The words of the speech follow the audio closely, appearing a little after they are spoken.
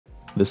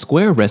The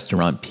Square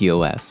Restaurant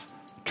POS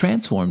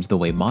transforms the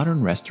way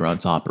modern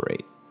restaurants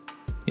operate.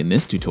 In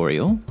this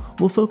tutorial,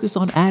 we'll focus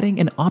on adding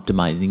and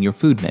optimizing your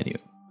food menu.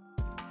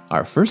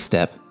 Our first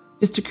step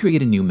is to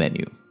create a new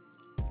menu.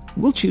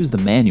 We'll choose the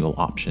manual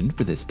option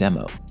for this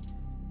demo.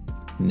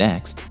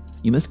 Next,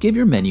 you must give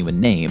your menu a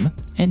name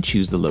and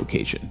choose the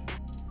location.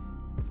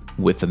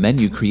 With the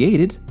menu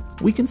created,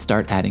 we can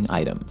start adding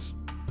items.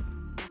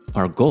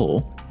 Our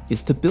goal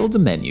is to build a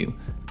menu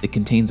that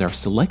contains our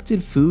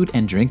selected food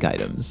and drink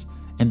items,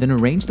 and then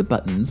arrange the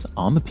buttons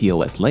on the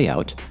POS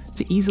layout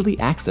to easily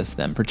access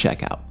them for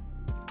checkout.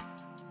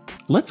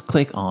 Let's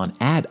click on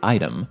Add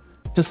Item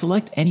to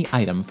select any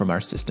item from our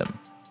system.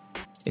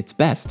 It's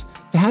best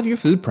to have your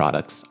food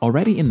products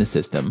already in the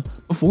system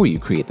before you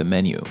create the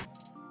menu.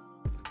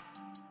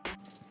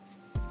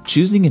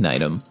 Choosing an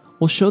item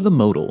will show the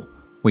modal,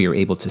 where you're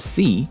able to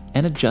see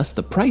and adjust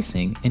the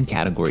pricing and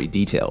category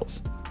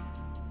details.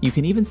 You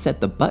can even set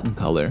the button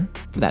color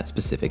for that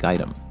specific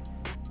item.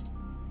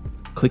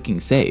 Clicking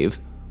Save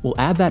will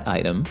add that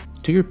item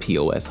to your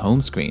POS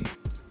home screen.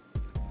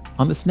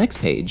 On this next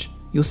page,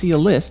 you'll see a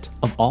list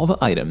of all the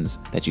items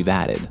that you've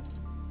added.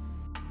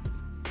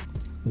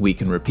 We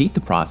can repeat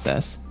the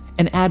process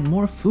and add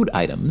more food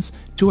items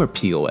to our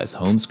POS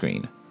home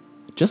screen.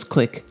 Just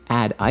click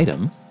Add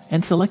Item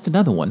and select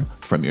another one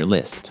from your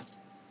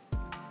list.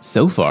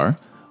 So far,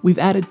 we've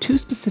added 2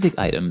 specific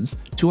items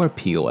to our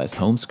POS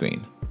home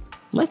screen.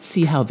 Let's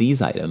see how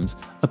these items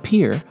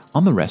appear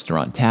on the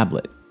restaurant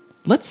tablet.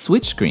 Let's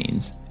switch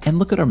screens and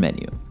look at our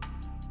menu.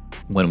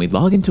 When we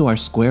log into our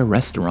Square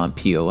Restaurant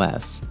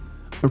POS,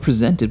 we're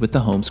presented with the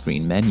home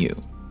screen menu.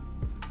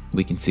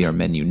 We can see our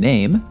menu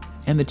name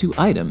and the 2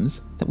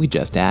 items that we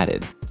just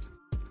added.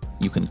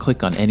 You can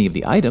click on any of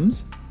the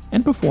items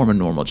and perform a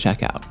normal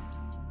checkout.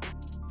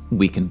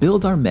 We can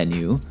build our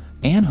menu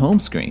and home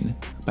screen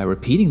by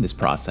repeating this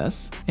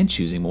process and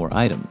choosing more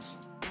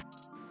items.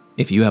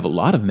 If you have a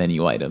lot of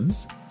menu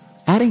items,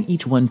 adding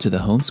each one to the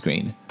home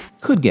screen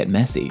could get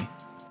messy.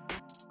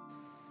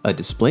 A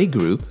display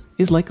group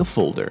is like a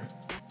folder.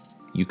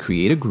 You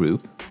create a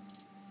group,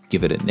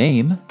 give it a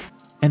name,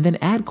 and then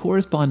add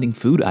corresponding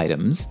food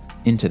items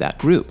into that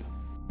group.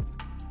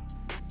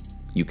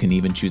 You can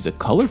even choose a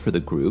color for the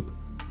group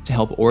to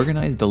help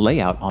organize the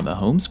layout on the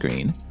home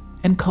screen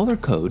and color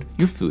code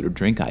your food or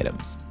drink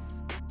items.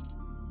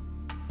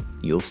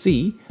 You'll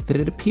see that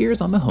it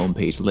appears on the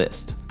homepage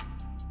list.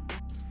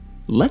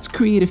 Let's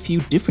create a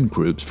few different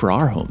groups for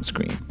our home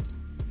screen.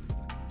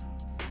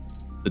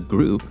 The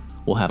group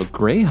will have a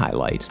gray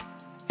highlight,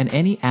 and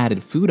any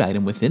added food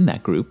item within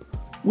that group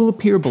will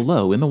appear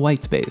below in the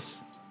white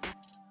space.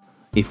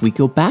 If we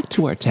go back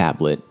to our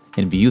tablet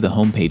and view the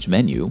homepage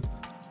menu,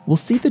 we'll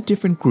see the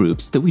different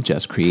groups that we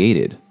just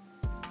created.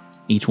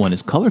 Each one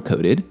is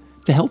color-coded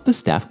to help the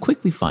staff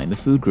quickly find the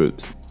food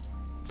groups.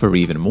 For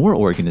even more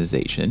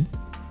organization,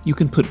 you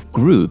can put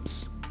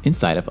groups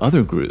inside of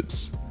other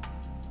groups.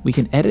 We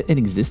can edit an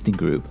existing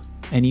group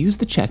and use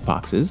the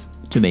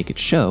checkboxes to make it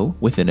show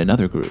within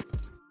another group.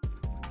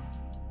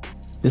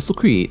 This will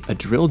create a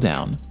drill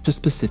down to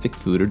specific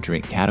food or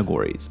drink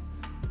categories.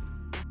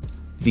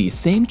 These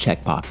same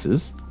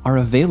checkboxes are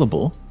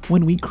available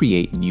when we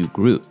create new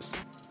groups.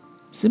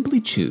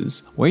 Simply choose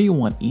where you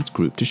want each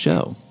group to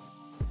show.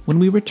 When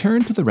we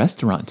return to the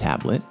restaurant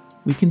tablet,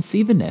 we can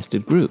see the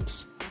nested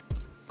groups.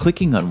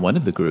 Clicking on one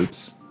of the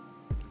groups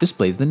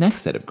displays the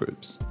next set of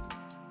groups.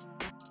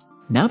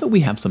 Now that we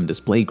have some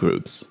display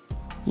groups,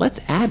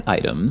 let's add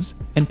items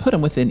and put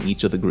them within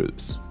each of the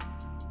groups.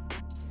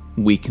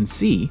 We can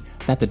see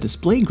that the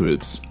display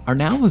groups are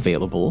now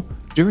available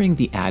during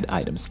the Add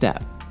Item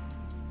step.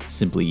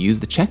 Simply use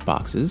the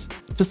checkboxes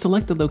to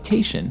select the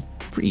location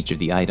for each of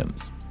the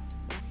items.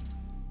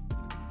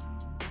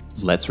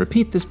 Let's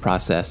repeat this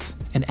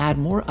process and add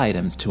more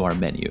items to our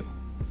menu.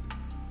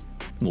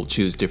 We'll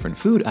choose different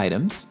food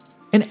items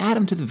and add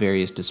them to the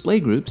various display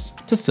groups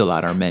to fill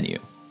out our menu.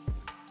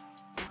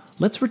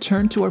 Let's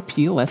return to our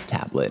POS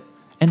tablet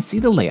and see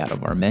the layout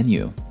of our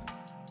menu.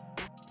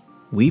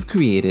 We've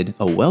created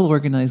a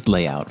well-organized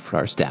layout for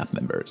our staff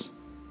members.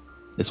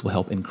 This will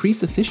help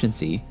increase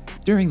efficiency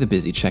during the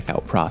busy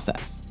checkout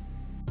process.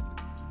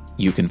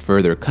 You can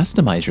further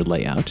customize your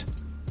layout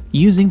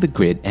using the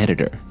grid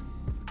editor.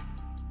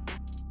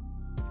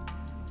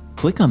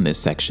 Click on this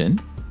section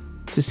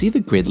to see the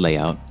grid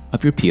layout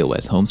of your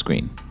POS home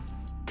screen.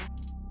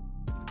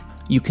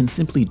 You can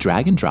simply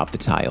drag and drop the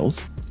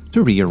tiles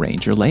to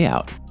rearrange your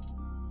layout.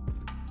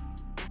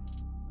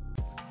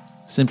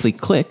 Simply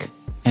click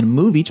and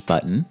move each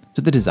button to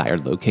the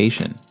desired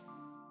location.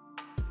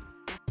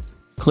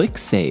 Click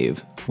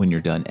Save when you're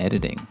done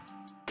editing.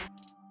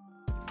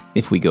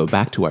 If we go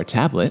back to our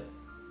tablet,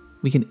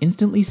 we can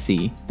instantly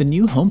see the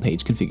new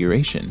homepage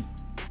configuration.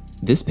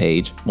 This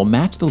page will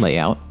match the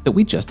layout that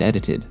we just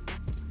edited.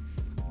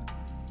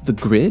 The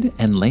grid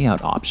and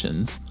layout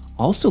options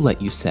also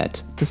let you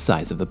set the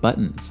size of the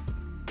buttons.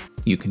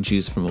 You can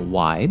choose from a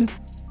wide,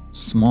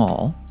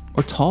 small,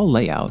 or tall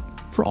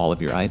layout for all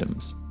of your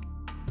items.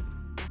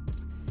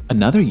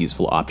 Another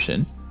useful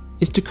option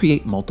is to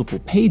create multiple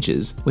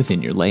pages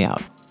within your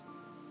layout.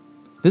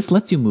 This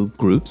lets you move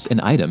groups and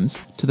items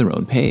to their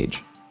own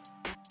page.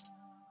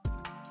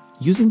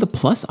 Using the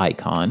plus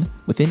icon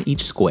within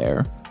each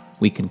square,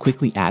 we can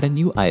quickly add a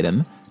new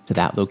item to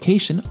that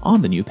location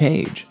on the new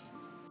page.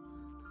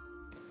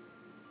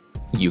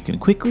 You can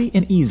quickly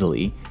and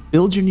easily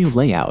build your new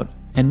layout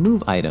and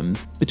move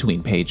items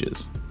between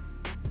pages.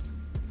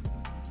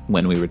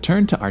 When we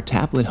return to our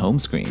tablet home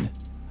screen,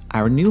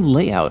 our new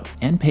layout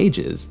and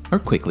pages are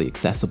quickly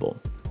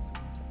accessible.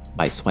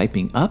 By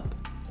swiping up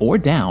or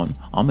down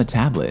on the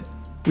tablet,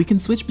 we can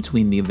switch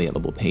between the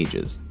available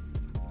pages.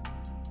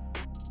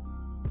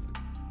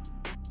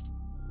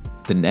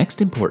 The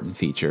next important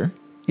feature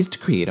is to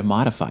create a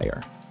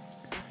modifier.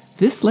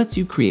 This lets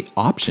you create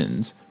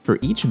options for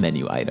each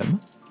menu item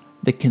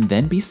that can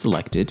then be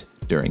selected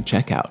during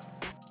checkout.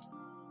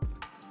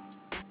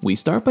 We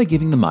start by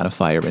giving the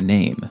modifier a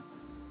name.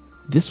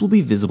 This will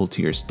be visible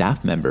to your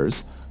staff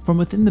members from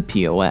within the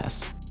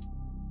POS.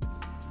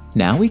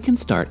 Now we can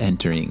start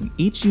entering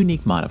each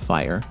unique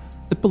modifier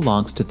that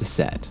belongs to the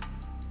set.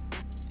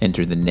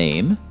 Enter the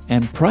name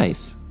and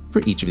price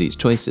for each of these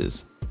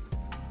choices.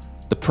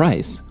 The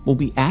price will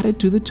be added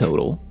to the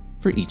total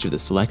for each of the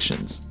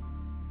selections.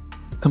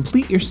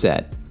 Complete your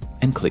set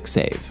and click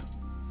Save.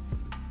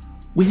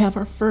 We have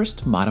our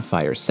first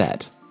modifier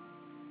set.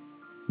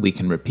 We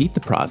can repeat the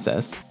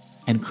process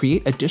and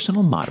create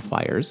additional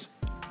modifiers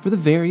for the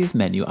various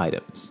menu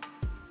items.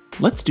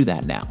 Let's do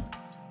that now.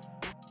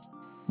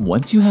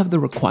 Once you have the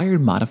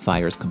required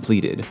modifiers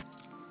completed,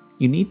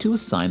 you need to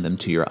assign them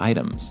to your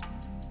items.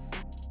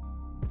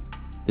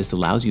 This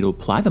allows you to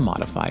apply the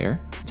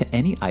modifier to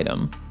any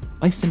item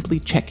by simply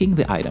checking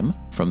the item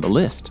from the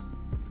list.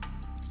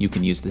 You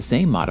can use the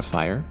same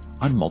modifier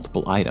on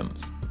multiple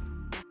items.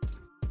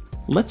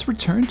 Let's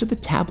return to the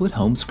tablet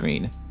home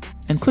screen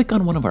and click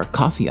on one of our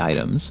coffee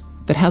items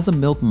that has a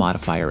milk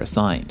modifier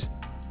assigned.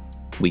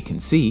 We can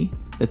see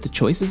that the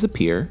choices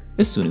appear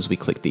as soon as we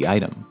click the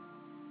item.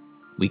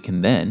 We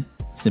can then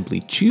simply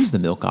choose the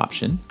milk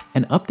option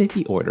and update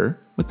the order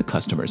with the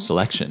customer's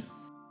selection.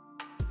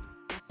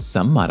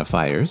 Some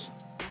modifiers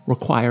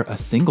require a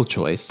single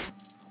choice,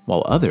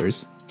 while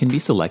others can be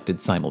selected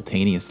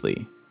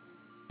simultaneously.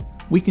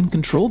 We can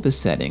control this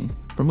setting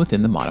from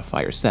within the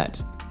modifier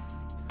set.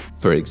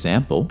 For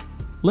example,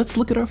 let's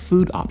look at our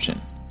food option.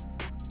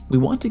 We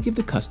want to give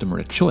the customer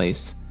a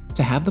choice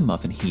to have the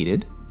muffin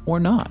heated or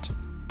not.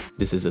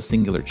 This is a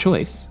singular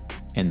choice,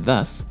 and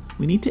thus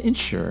we need to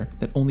ensure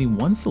that only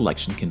one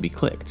selection can be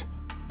clicked.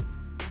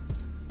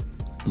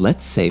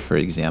 Let's say, for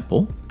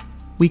example,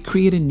 we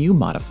create a new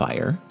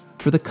modifier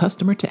for the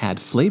customer to add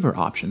flavor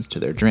options to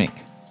their drink.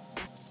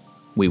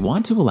 We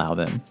want to allow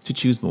them to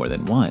choose more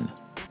than one.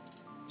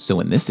 So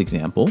in this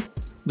example,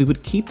 we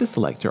would keep the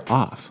selector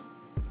off,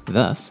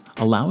 thus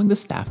allowing the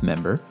staff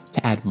member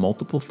to add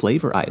multiple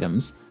flavor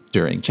items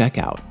during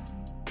checkout.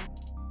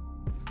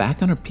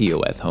 Back on our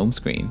POS home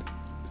screen,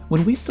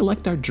 when we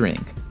select our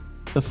drink,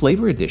 the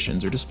flavor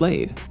additions are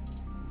displayed.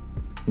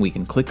 We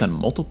can click on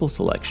multiple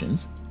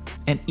selections,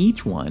 and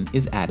each one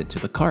is added to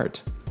the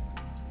cart.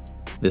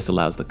 This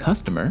allows the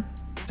customer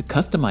to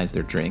customize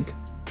their drink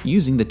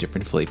using the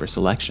different flavor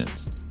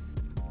selections.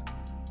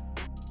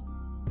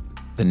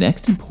 The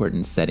next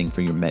important setting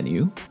for your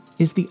menu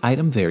is the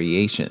item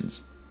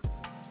variations.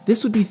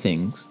 This would be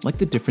things like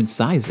the different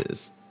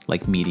sizes,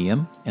 like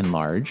medium and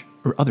large,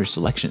 or other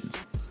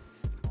selections.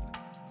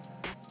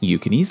 You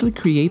can easily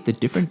create the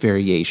different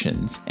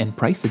variations and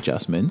price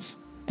adjustments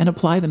and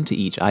apply them to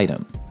each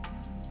item.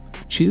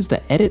 Choose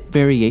the Edit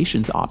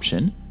Variations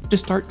option to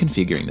start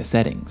configuring the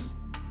settings.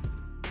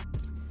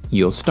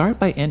 You'll start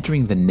by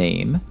entering the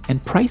name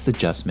and price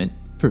adjustment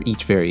for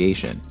each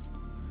variation.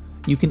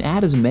 You can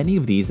add as many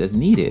of these as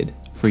needed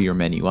for your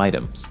menu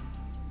items.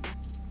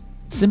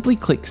 Simply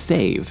click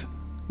Save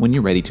when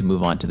you're ready to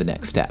move on to the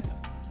next step.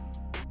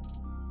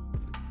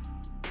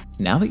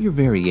 Now that your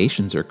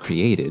variations are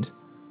created,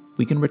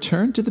 we can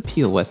return to the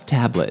POS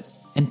tablet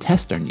and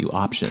test our new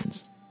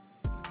options.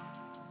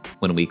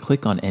 When we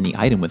click on any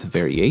item with a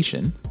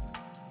variation,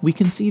 we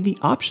can see the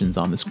options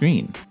on the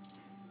screen.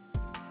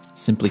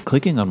 Simply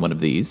clicking on one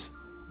of these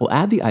will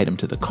add the item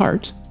to the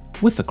cart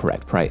with the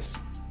correct price.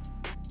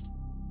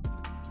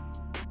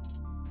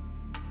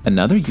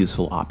 Another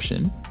useful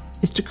option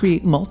is to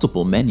create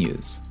multiple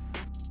menus.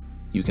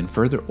 You can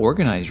further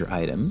organize your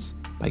items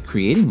by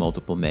creating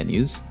multiple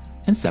menus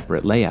and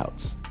separate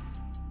layouts.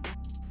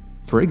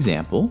 For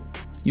example,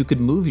 you could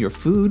move your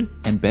food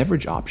and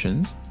beverage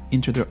options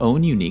into their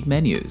own unique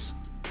menus.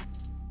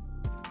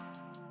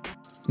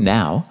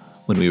 Now,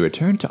 when we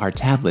return to our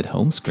tablet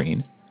home screen,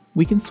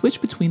 we can switch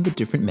between the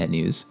different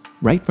menus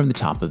right from the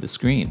top of the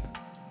screen.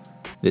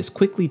 This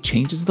quickly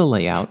changes the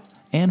layout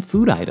and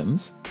food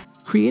items,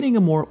 creating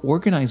a more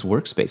organized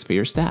workspace for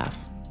your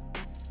staff.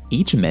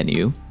 Each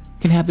menu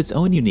can have its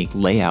own unique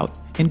layout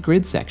and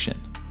grid section.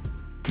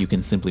 You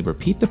can simply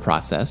repeat the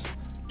process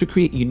to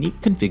create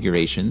unique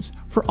configurations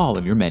for all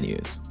of your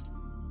menus.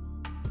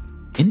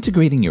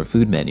 Integrating your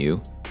food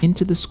menu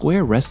into the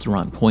Square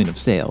Restaurant point of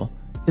sale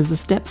is a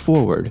step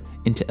forward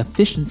into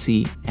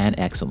efficiency and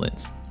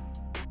excellence.